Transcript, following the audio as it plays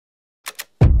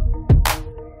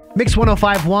Mix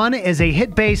 1051 is a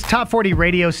hit-based top 40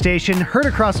 radio station heard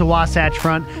across the Wasatch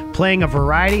Front, playing a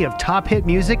variety of top hit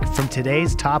music from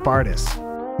today's top artists.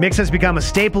 Mix has become a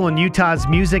staple in Utah's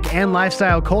music and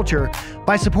lifestyle culture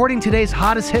by supporting today's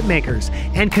hottest hitmakers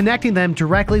and connecting them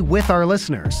directly with our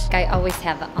listeners. I always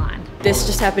have it on. This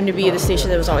just happened to be the station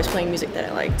that was always playing music that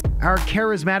I liked. Our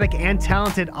charismatic and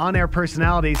talented on-air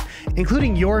personalities,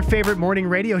 including your favorite morning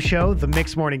radio show, The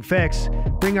Mix Morning Fix,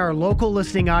 bring our local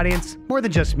listening audience more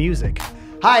than just music.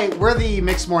 Hi, we're the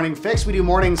Mix Morning Fix. We do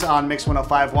mornings on Mix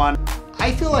 1051.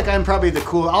 I feel like I'm probably the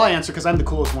cool. I'll answer because I'm the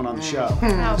coolest one on the show.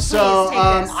 So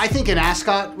I think an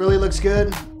ascot really looks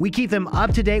good. We keep them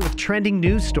up to date with trending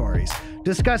news stories,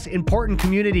 discuss important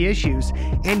community issues,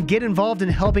 and get involved in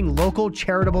helping local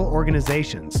charitable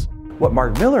organizations. What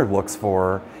Mark Miller looks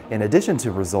for, in addition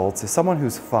to results, is someone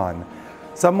who's fun.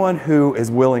 Someone who is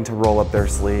willing to roll up their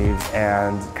sleeves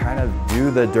and kind of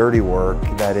do the dirty work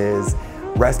that is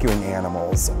rescuing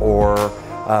animals or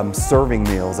serving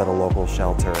meals at a local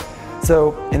shelter.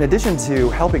 So in addition to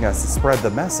helping us spread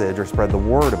the message or spread the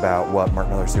word about what Mark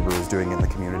Miller Subaru is doing in the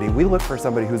community, we look for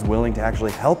somebody who's willing to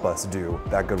actually help us do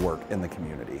that good work in the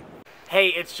community. Hey,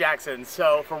 it's Jackson.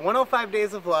 So for 105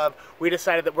 Days of Love, we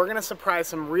decided that we're going to surprise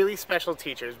some really special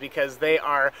teachers because they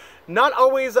are not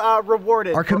always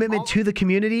rewarded. Our commitment to the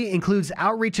community includes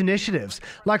outreach initiatives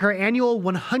like our annual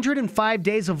 105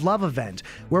 Days of Love event,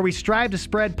 where we strive to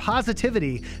spread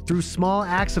positivity through small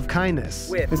acts of kindness.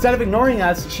 Instead of ignoring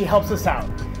us, she helps us out.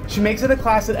 She makes it a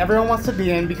class that everyone wants to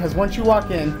be in because once you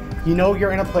walk in, you know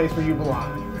you're in a place where you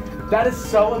belong. That is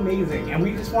so amazing, and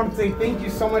we just want to say thank you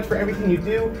so much for everything you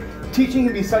do. Teaching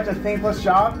can be such a thankless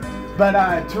job,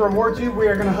 but to reward you, we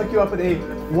are going to hook you up with a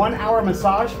 1-hour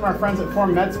massage from our friends at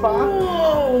Form Med Spa.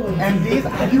 Whoa! And these,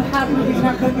 have you had Ruby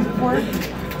Snap cookies before?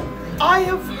 I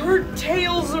have heard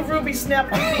tales of Ruby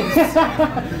Snap cookies.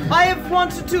 I have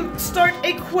wanted to start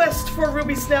a quest for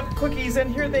Ruby Snap cookies,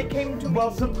 and here they came to me.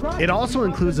 Well, surprise! It also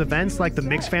includes events like the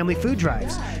Mix Family Food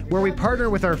Drives, where we partner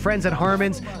with our friends at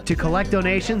Harmon's to collect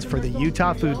donations for the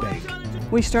Utah Food Bank.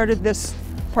 We started this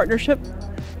partnership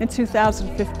in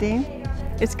 2015.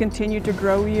 It's continued to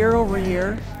grow year over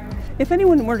year. If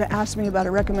anyone were to ask me about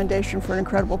a recommendation for an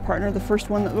incredible partner, the first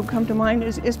one that would come to mind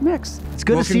is Mix. It's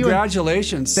good to see you.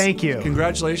 Congratulations. Thank you.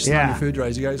 Congratulations on your food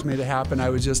drives. You guys made it happen. I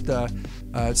was just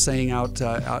saying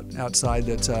outside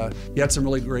that you had some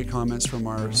really great comments from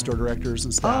our store directors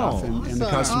and staff and the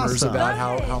customers about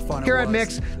how fun it was. Here at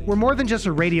Mix, we're more than just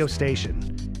a radio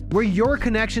station. We're your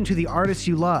connection to the artists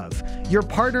you love, your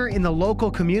partner in the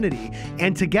local community,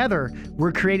 and together,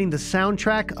 we're creating the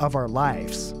soundtrack of our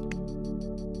lives.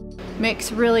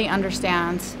 Mix really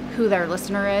understands who their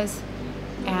listener is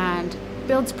and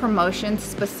builds promotions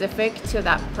specific to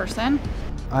that person.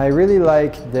 I really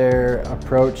like their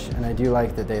approach, and I do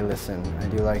like that they listen. I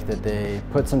do like that they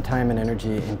put some time and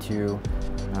energy into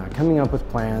coming up with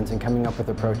plans and coming up with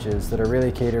approaches that are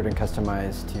really catered and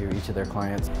customized to each of their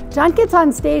clients. John gets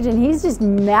on stage and he's just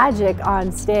magic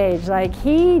on stage. Like,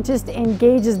 he just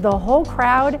engages the whole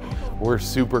crowd. We're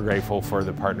super grateful for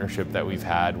the partnership that we've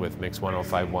had with Mix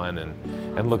 1051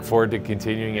 and look forward to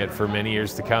continuing it for many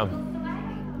years to come.